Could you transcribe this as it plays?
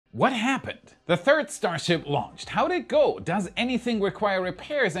What happened? The third Starship launched. How did it go? Does anything require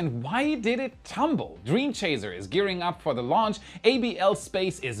repairs, and why did it tumble? Dream Chaser is gearing up for the launch, ABL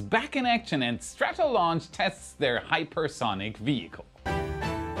Space is back in action, and Stratolaunch tests their hypersonic vehicle.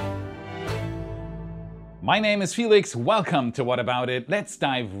 My name is Felix, welcome to What About It. Let's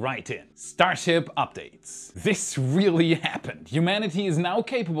dive right in. Starship updates. This really happened. Humanity is now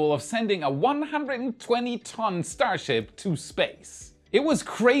capable of sending a 120-ton Starship to space. It was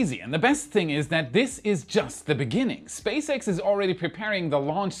crazy, and the best thing is that this is just the beginning. SpaceX is already preparing the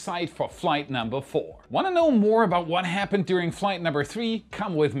launch site for flight number 4. Want to know more about what happened during flight number 3?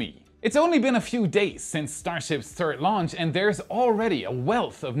 Come with me. It's only been a few days since Starship's third launch, and there's already a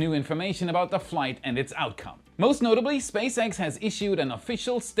wealth of new information about the flight and its outcome. Most notably, SpaceX has issued an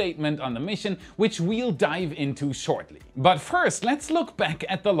official statement on the mission, which we'll dive into shortly. But first, let's look back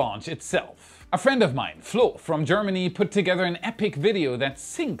at the launch itself. A friend of mine, Flo from Germany, put together an epic video that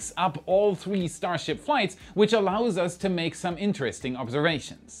syncs up all 3 Starship flights, which allows us to make some interesting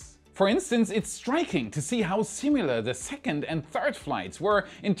observations. For instance, it's striking to see how similar the second and third flights were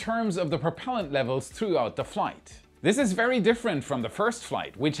in terms of the propellant levels throughout the flight. This is very different from the first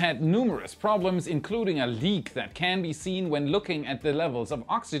flight, which had numerous problems, including a leak that can be seen when looking at the levels of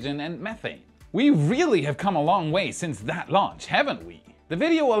oxygen and methane. We really have come a long way since that launch, haven't we? The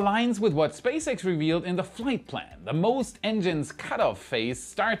video aligns with what SpaceX revealed in the flight plan. The most engines cutoff phase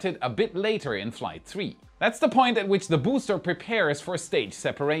started a bit later in Flight 3. That's the point at which the booster prepares for stage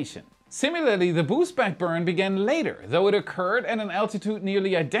separation. Similarly, the boost back burn began later, though it occurred at an altitude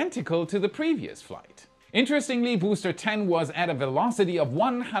nearly identical to the previous flight. Interestingly, Booster 10 was at a velocity of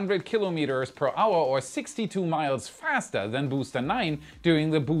 100 km per hour or 62 miles faster than Booster 9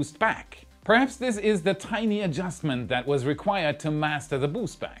 during the boost back. Perhaps this is the tiny adjustment that was required to master the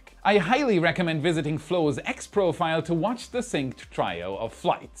boost back. I highly recommend visiting Flo's X profile to watch the synced trio of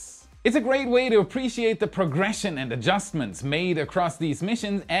flights. It's a great way to appreciate the progression and adjustments made across these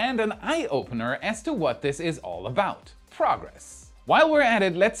missions, and an eye-opener as to what this is all about. Progress. While we're at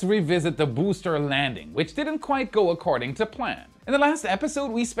it, let's revisit the booster landing, which didn't quite go according to plan. In the last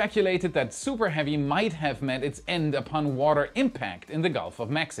episode, we speculated that Super Heavy might have met its end upon water impact in the Gulf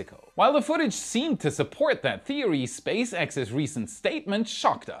of Mexico. While the footage seemed to support that theory, SpaceX's recent statement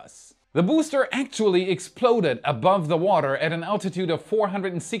shocked us. The booster actually exploded above the water at an altitude of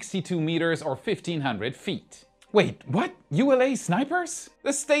 462 meters or 1,500 feet. Wait, what? ULA snipers?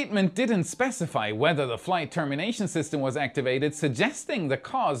 The statement didn't specify whether the flight termination system was activated, suggesting the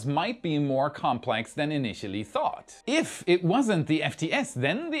cause might be more complex than initially thought. If it wasn't the FTS,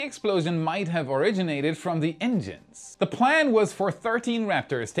 then the explosion might have originated from the engines. The plan was for 13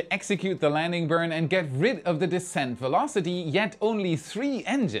 Raptors to execute the landing burn and get rid of the descent velocity, yet only 3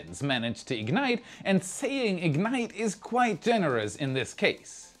 engines managed to ignite, and saying ignite is quite generous in this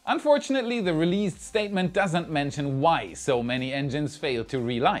case. Unfortunately, the released statement doesn't mention why so many engines failed to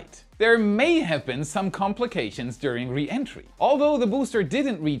relight. There may have been some complications during re-entry. Although the booster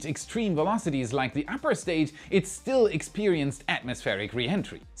didn't reach extreme velocities like the upper stage, it still experienced atmospheric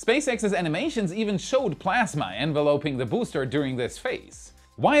re-entry. SpaceX's animations even showed plasma enveloping the booster during this phase.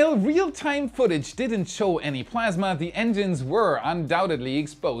 While real-time footage didn't show any plasma, the engines were undoubtedly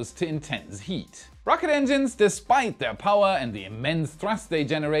exposed to intense heat. Rocket engines, despite their power and the immense thrust they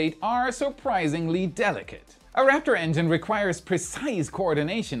generate, are surprisingly delicate. A Raptor engine requires precise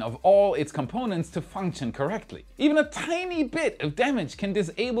coordination of all its components to function correctly. Even a tiny bit of damage can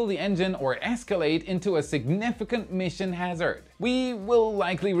disable the engine or escalate into a significant mission hazard. We will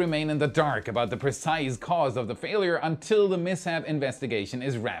likely remain in the dark about the precise cause of the failure until the mishap investigation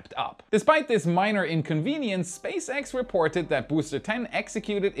is wrapped up. Despite this minor inconvenience, SpaceX reported that Booster 10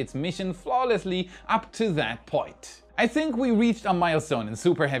 executed its mission flawlessly up to that point. I think we reached a milestone in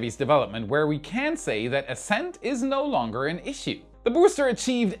Super Heavy's development where we can say that ascent is no longer an issue. The booster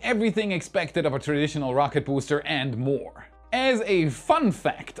achieved everything expected of a traditional rocket booster and more. As a fun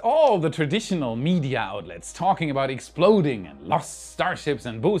fact, all the traditional media outlets talking about exploding and lost starships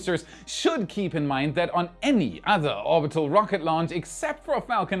and boosters should keep in mind that on any other orbital rocket launch except for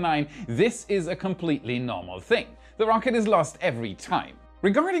Falcon 9, this is a completely normal thing. The rocket is lost every time.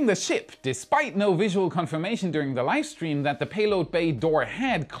 Regarding the ship, despite no visual confirmation during the livestream that the payload bay door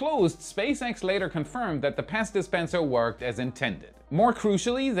had closed, SpaceX later confirmed that the pass dispenser worked as intended. More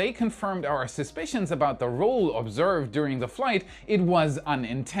crucially, they confirmed our suspicions about the roll observed during the flight. It was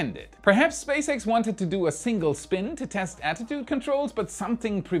unintended. Perhaps SpaceX wanted to do a single spin to test attitude controls, but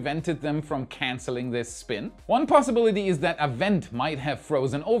something prevented them from canceling this spin. One possibility is that a vent might have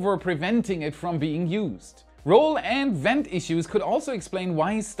frozen over, preventing it from being used. Roll and vent issues could also explain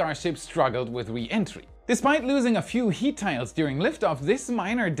why Starship struggled with re-entry. Despite losing a few heat tiles during liftoff, this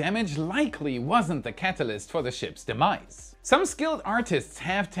minor damage likely wasn't the catalyst for the ship's demise. Some skilled artists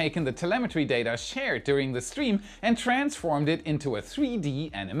have taken the telemetry data shared during the stream and transformed it into a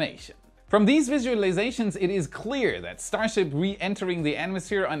 3D animation. From these visualizations, it is clear that Starship re-entering the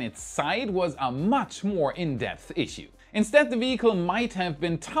atmosphere on its side was a much more in-depth issue. Instead, the vehicle might have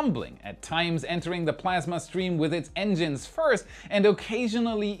been tumbling, at times entering the plasma stream with its engines first and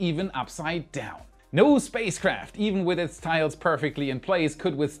occasionally even upside down. No spacecraft, even with its tiles perfectly in place,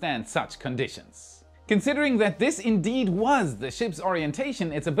 could withstand such conditions. Considering that this indeed was the ship's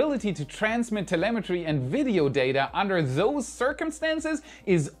orientation, its ability to transmit telemetry and video data under those circumstances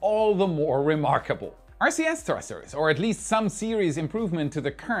is all the more remarkable. RCS thrusters, or at least some serious improvement to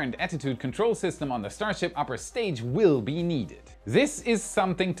the current attitude control system on the Starship upper stage, will be needed. This is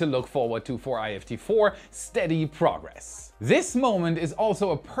something to look forward to for IFT4, steady progress. This moment is also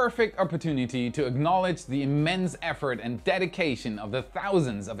a perfect opportunity to acknowledge the immense effort and dedication of the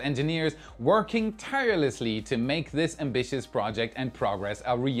thousands of engineers working tirelessly to make this ambitious project and progress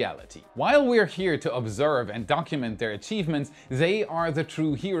a reality. While we're here to observe and document their achievements, they are the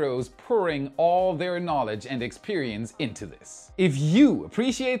true heroes pouring all their knowledge and experience into this. If you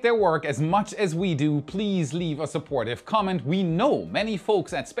appreciate their work as much as we do, please leave a supportive comment. We know many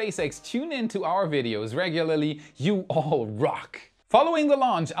folks at SpaceX tune into our videos regularly. You all rock! Following the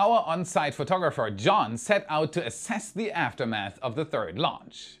launch, our on-site photographer John set out to assess the aftermath of the third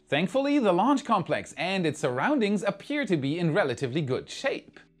launch. Thankfully, the launch complex and its surroundings appear to be in relatively good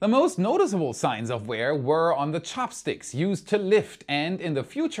shape. The most noticeable signs of wear were on the chopsticks used to lift and in the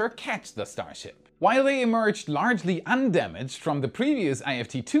future catch the Starship. While they emerged largely undamaged from the previous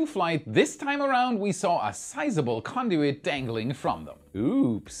IFT2 flight, this time around we saw a sizable conduit dangling from them.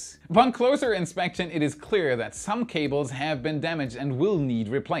 Oops. Upon closer inspection, it is clear that some cables have been damaged and will need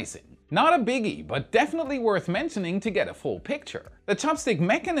replacing. Not a biggie, but definitely worth mentioning to get a full picture. The chopstick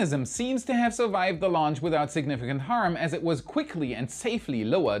mechanism seems to have survived the launch without significant harm, as it was quickly and safely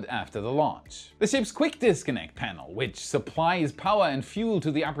lowered after the launch. The ship's quick disconnect panel, which supplies power and fuel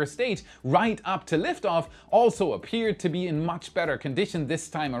to the upper stage right up to liftoff, also appeared to be in much better condition this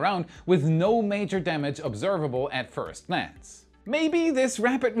time around, with no major damage observable at first glance. Maybe this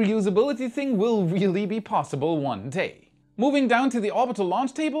rapid reusability thing will really be possible one day. Moving down to the orbital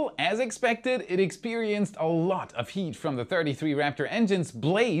launch table, as expected, it experienced a lot of heat from the 33 Raptor engines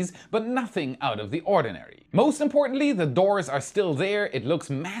blaze, but nothing out of the ordinary. Most importantly, the doors are still there. It looks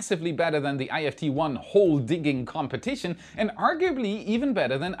massively better than the IFT1 hole digging competition, and arguably even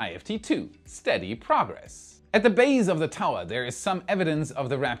better than IFT2. Steady progress. At the base of the tower, there is some evidence of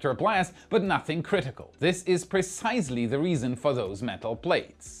the Raptor blast, but nothing critical. This is precisely the reason for those metal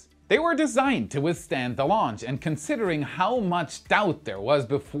plates. They were designed to withstand the launch, and considering how much doubt there was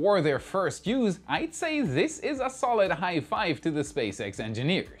before their first use, I'd say this is a solid high five to the SpaceX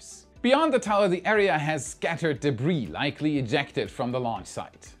engineers. Beyond the tower, the area has scattered debris, likely ejected from the launch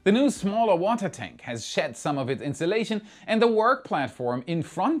site. The new smaller water tank has shed some of its insulation, and the work platform in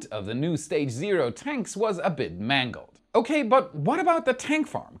front of the new Stage 0 tanks was a bit mangled. Okay, but what about the tank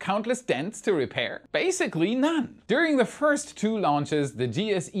farm? Countless dents to repair? Basically none. During the first two launches, the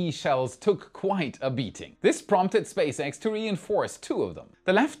GSE shells took quite a beating. This prompted SpaceX to reinforce two of them.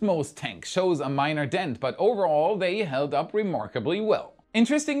 The leftmost tank shows a minor dent, but overall they held up remarkably well.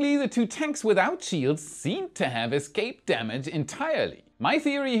 Interestingly, the two tanks without shields seemed to have escaped damage entirely. My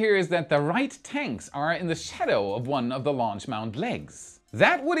theory here is that the right tanks are in the shadow of one of the launch mount legs.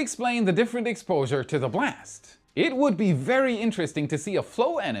 That would explain the different exposure to the blast. It would be very interesting to see a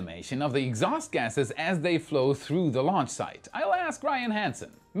flow animation of the exhaust gases as they flow through the launch site. I'll ask Ryan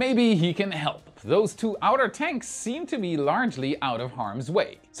Hansen. Maybe he can help. Those two outer tanks seem to be largely out of harm's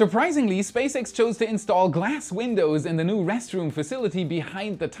way. Surprisingly, SpaceX chose to install glass windows in the new restroom facility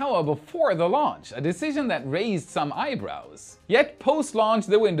behind the tower before the launch, a decision that raised some eyebrows. Yet post-launch,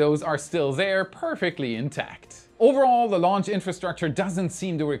 the windows are still there, perfectly intact. Overall, the launch infrastructure doesn't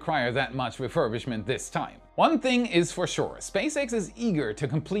seem to require that much refurbishment this time. One thing is for sure, SpaceX is eager to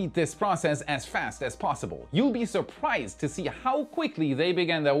complete this process as fast as possible. You'll be surprised to see how quickly they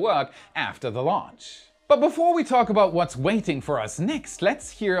began their work after the launch. But before we talk about what's waiting for us next, let's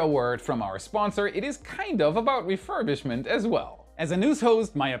hear a word from our sponsor. It is kind of about refurbishment as well. As a news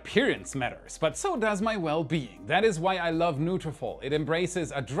host, my appearance matters, but so does my well-being. That is why I love Nutrafol. It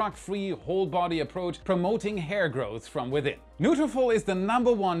embraces a drug-free, whole-body approach promoting hair growth from within. Nutrafol is the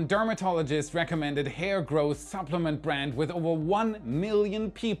 #1 dermatologist-recommended hair growth supplement brand, with over 1 million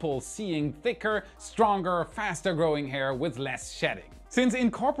people seeing thicker, stronger, faster-growing hair with less shedding. Since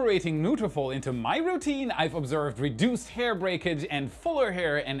incorporating Nutrafol into my routine, I've observed reduced hair breakage and fuller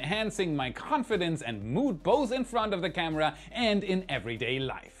hair, enhancing my confidence and mood both in front of the camera and in everyday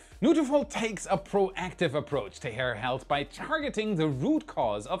life. Nutrafol takes a proactive approach to hair health by targeting the root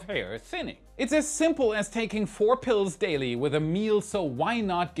cause of hair thinning. It's as simple as taking 4 pills daily with a meal, so why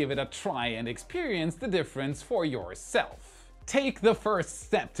not give it a try and experience the difference for yourself? Take the first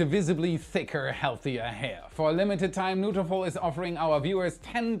step to visibly thicker, healthier hair. For a limited time, Nutrafol is offering our viewers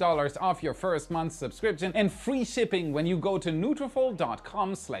 $10 off your first month's subscription and free shipping when you go to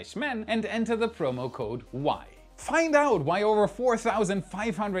Nutrafol.com/men and enter the promo code Y. Find out why over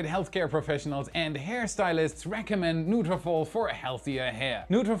 4,500 healthcare professionals and hairstylists recommend Nutrafol for healthier hair.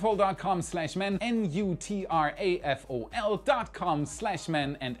 Nutrafol.com/men,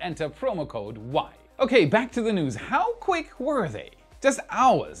 Nutrafol.com/men, and enter promo code Y. Okay, back to the news. How quick were they? Just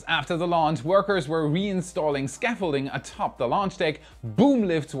hours after the launch, workers were reinstalling scaffolding atop the launch deck, boom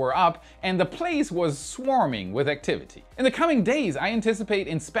lifts were up, and the place was swarming with activity. In the coming days, I anticipate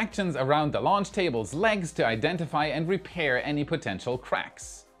inspections around the launch table's legs to identify and repair any potential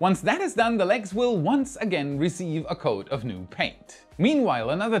cracks. Once that is done, the legs will once again receive a coat of new paint.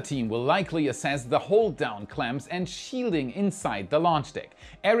 Meanwhile, another team will likely assess the hold-down clamps and shielding inside the launch deck,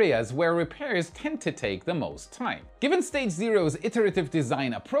 areas where repairs tend to take the most time. Given Stage Zero's iterative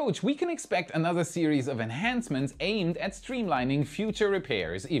design approach, we can expect another series of enhancements aimed at streamlining future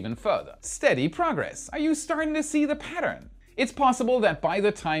repairs even further. Steady progress. Are you starting to see the pattern? It's possible that by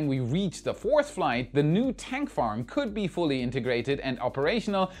the time we reach the 4th flight, the new tank farm could be fully integrated and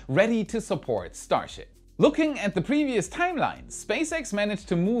operational, ready to support Starship. Looking at the previous timelines, SpaceX managed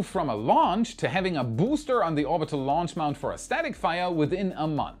to move from a launch to having a booster on the orbital launch mount for a static fire within a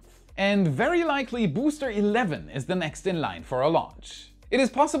month. And very likely Booster 11 is the next in line for a launch. It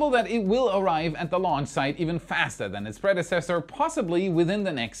is possible that it will arrive at the launch site even faster than its predecessor, possibly within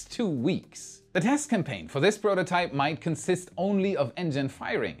the next 2 weeks. The test campaign for this prototype might consist only of engine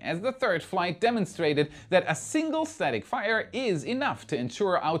firing, as the 3rd flight demonstrated that a single static fire is enough to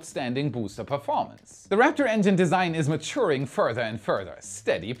ensure outstanding booster performance. The Raptor engine design is maturing further and further.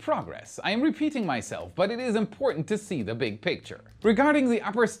 Steady progress. I am repeating myself, but it is important to see the big picture. Regarding the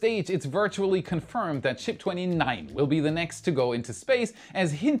upper stage, it's virtually confirmed that Ship 29 will be the next to go into space,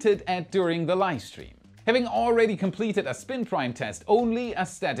 as hinted at during the livestream. Having already completed a spin prime test, only a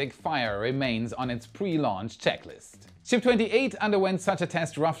static fire remains on its pre-launch checklist. Ship 28 underwent such a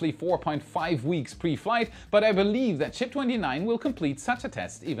test roughly 4.5 weeks pre-flight, but I believe that Ship 29 will complete such a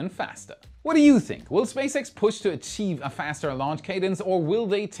test even faster. What do you think? Will SpaceX push to achieve a faster launch cadence, or will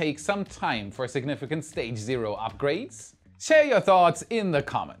they take some time for significant Stage Zero upgrades? Share your thoughts in the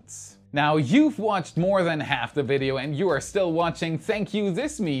comments. Now, you've watched more than half the video and you are still watching. Thank you,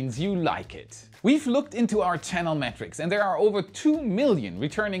 this means you like it. We've looked into our channel metrics and there are over 2 million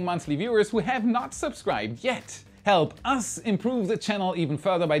returning monthly viewers who have not subscribed yet. Help us improve the channel even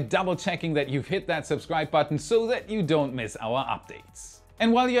further by double checking that you've hit that subscribe button so that you don't miss our updates.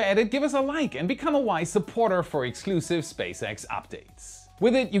 And while you're at it, give us a like and become a wise supporter for exclusive SpaceX updates.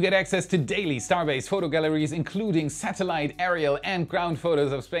 With it, you get access to daily Starbase photo galleries, including satellite, aerial and ground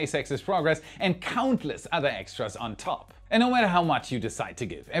photos of SpaceX's progress and countless other extras on top. And no matter how much you decide to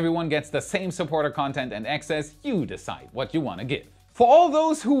give, everyone gets the same supporter content and access. You decide what you want to give. For all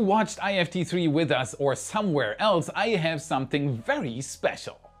those who watched IFT3 with us or somewhere else, I have something very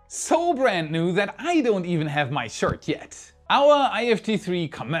special. So brand new that I don't even have my shirt yet. Our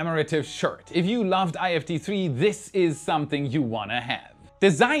IFT3 commemorative shirt. If you loved IFT3, this is something you wanna have.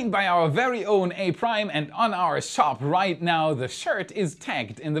 Designed by our very own A Prime and on our shop right now, the shirt is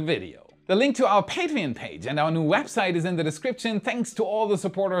tagged in the video. The link to our Patreon page and our new website is in the description. Thanks to all the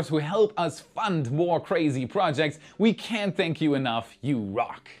supporters who help us fund more crazy projects. We can't thank you enough. You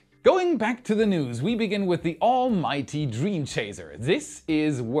rock. Going back to the news, we begin with the almighty Dream Chaser. This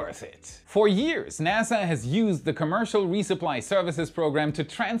is worth it. For years, NASA has used the Commercial Resupply Services program to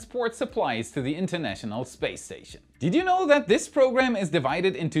transport supplies to the International Space Station. Did you know that this program is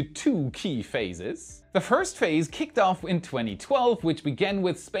divided into 2 key phases? The first phase kicked off in 2012, which began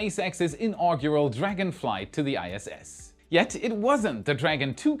with SpaceX's inaugural Dragon flight to the ISS. Yet it wasn't the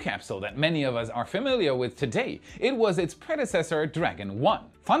Dragon 2 capsule that many of us are familiar with today. It was its predecessor, Dragon 1.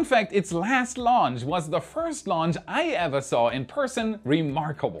 Fun fact, its last launch was the first launch I ever saw in person.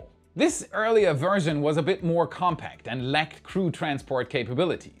 Remarkable. This earlier version was a bit more compact and lacked crew transport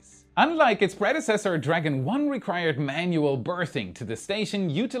capabilities. Unlike its predecessor, Dragon 1 required manual berthing to the station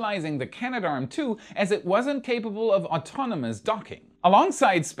utilizing the Canadarm2 as it wasn't capable of autonomous docking.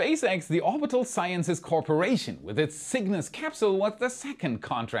 Alongside SpaceX, the Orbital Sciences Corporation with its Cygnus capsule was the second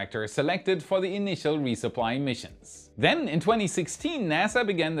contractor selected for the initial resupply missions. Then in 2016, NASA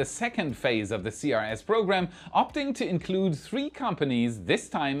began the second phase of the CRS program, opting to include 3 companies this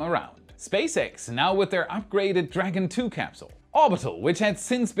time around. SpaceX, now with their upgraded Dragon 2 capsule. Orbital, which had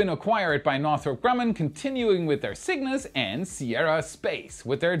since been acquired by Northrop Grumman, continuing with their Cygnus, and Sierra Space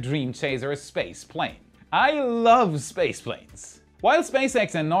with their Dream Chaser space plane. I love space planes. While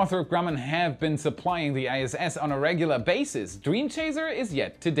SpaceX and Northrop Grumman have been supplying the ISS on a regular basis, Dream Chaser is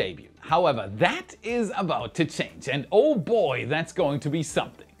yet to debut. However, that is about to change, and oh boy, that's going to be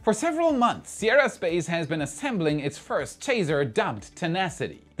something. For several months, Sierra Space has been assembling its first chaser dubbed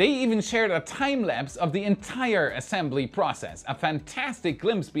Tenacity. They even shared a time-lapse of the entire assembly process, a fantastic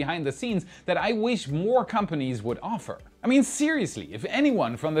glimpse behind the scenes that I wish more companies would offer. I mean, seriously, if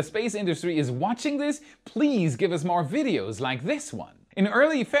anyone from the space industry is watching this, please give us more videos like this one. In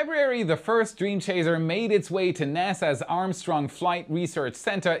early February, the first Dream Chaser made its way to NASA's Armstrong Flight Research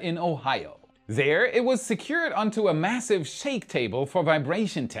Center in Ohio. There, it was secured onto a massive shake table for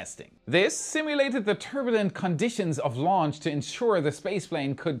vibration testing. This simulated the turbulent conditions of launch to ensure the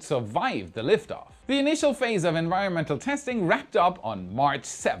spaceplane could survive the liftoff. The initial phase of environmental testing wrapped up on March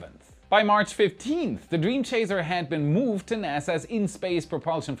 7th. By March 15th, the Dream Chaser had been moved to NASA's in-space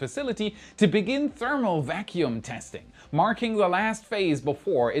propulsion facility to begin thermal vacuum testing, marking the last phase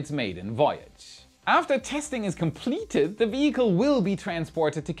before its maiden voyage. After testing is completed, the vehicle will be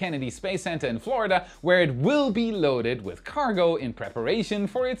transported to Kennedy Space Center in Florida, where it will be loaded with cargo in preparation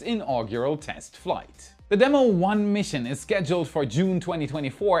for its inaugural test flight. The Demo 1 mission is scheduled for June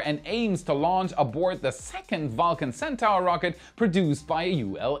 2024 and aims to launch aboard the second Vulcan Centaur rocket produced by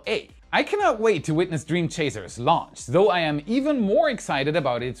ULA. I cannot wait to witness Dream Chaser's launch, though I am even more excited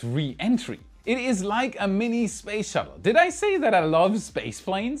about its re-entry. It is like a mini space shuttle. Did I say that I love space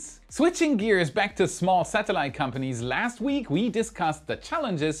planes? Switching gears back to small satellite companies, last week we discussed the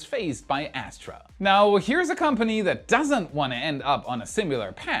challenges faced by Astro. Now here's a company that doesn't want to end up on a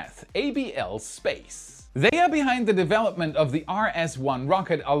similar path, ABL Space. They are behind the development of the RS-1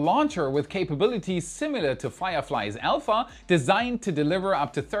 rocket, a launcher with capabilities similar to Firefly's Alpha, designed to deliver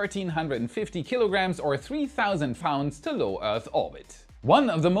up to 1,350 kilograms or 3,000 pounds to low Earth orbit.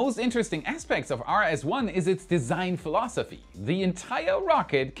 One of the most interesting aspects of RS-1 is its design philosophy. The entire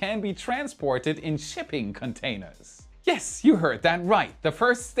rocket can be transported in shipping containers. Yes, you heard that right. The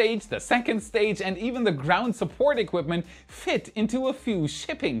first stage, the second stage, and even the ground support equipment fit into a few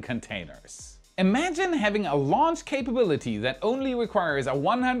shipping containers. Imagine having a launch capability that only requires a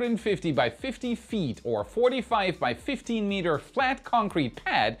 150 by 50 feet or 45 by 15 meter flat concrete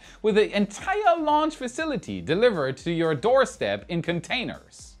pad with the entire launch facility delivered to your doorstep in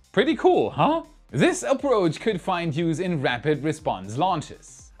containers. Pretty cool, huh? This approach could find use in rapid response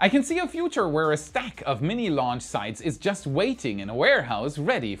launches. I can see a future where a stack of mini launch sites is just waiting in a warehouse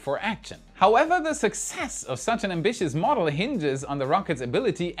ready for action. However, the success of such an ambitious model hinges on the rocket's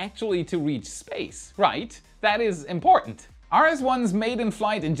ability actually to reach space, right? That is important. RS-1's maiden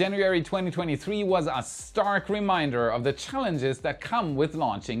flight in January 2023 was a stark reminder of the challenges that come with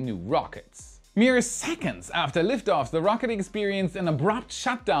launching new rockets. Mere seconds after liftoff, the rocket experienced an abrupt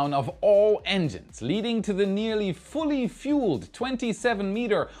shutdown of all engines, leading to the nearly fully fueled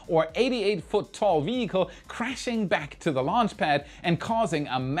 27-meter or 88-foot tall vehicle crashing back to the launch pad and causing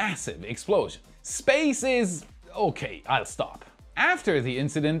a massive explosion. Space is... okay, I'll stop. After the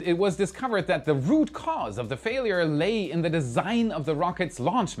incident, it was discovered that the root cause of the failure lay in the design of the rocket's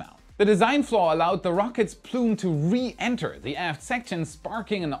launch mount. The design flaw allowed the rocket's plume to re-enter the aft section,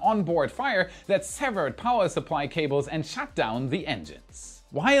 sparking an onboard fire that severed power supply cables and shut down the engines.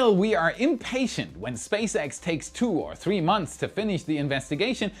 While we are impatient when SpaceX takes 2 or 3 months to finish the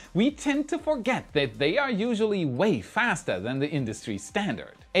investigation, we tend to forget that they are usually way faster than the industry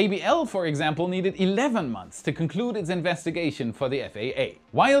standard. ABL, for example, needed 11 months to conclude its investigation for the FAA.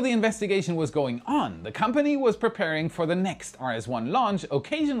 While the investigation was going on, the company was preparing for the next RS-1 launch,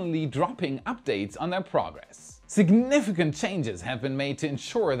 occasionally dropping updates on their progress. Significant changes have been made to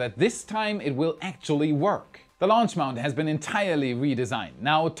ensure that this time it will actually work. The launch mount has been entirely redesigned,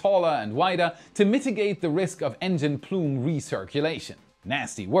 now taller and wider, to mitigate the risk of engine plume recirculation.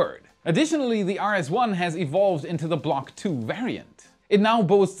 Nasty word. Additionally, the RS-1 has evolved into the Block 2 variant. It now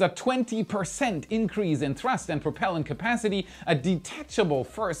boasts a 20% increase in thrust and propellant capacity, a detachable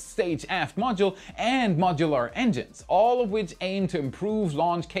first stage aft module, and modular engines, all of which aim to improve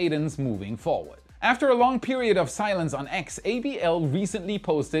launch cadence moving forward. After a long period of silence on X, ABL recently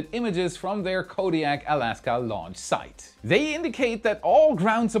posted images from their Kodiak, Alaska launch site. They indicate that all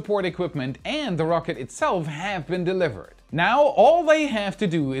ground support equipment and the rocket itself have been delivered. Now all they have to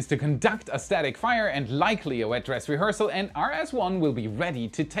do is to conduct a static fire and likely a wet dress rehearsal, and RS-1 will be ready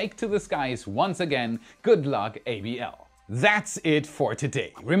to take to the skies once again. Good luck, ABL. That's it for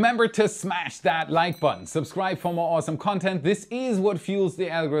today. Remember to smash that like button, subscribe for more awesome content. This is what fuels the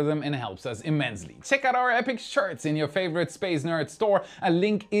algorithm and helps us immensely. Check out our epic shirts in your favorite Space Nerd store. A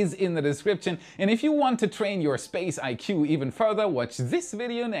link is in the description. And if you want to train your space IQ even further, watch this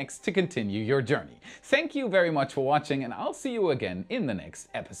video next to continue your journey. Thank you very much for watching, and I'll see you again in the next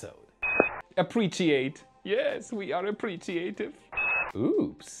episode. Appreciate. Yes, we are appreciative.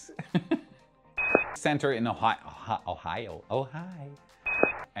 Oops. Center in Ohio.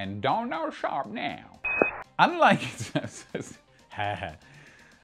 And don't know sharp now. Unlike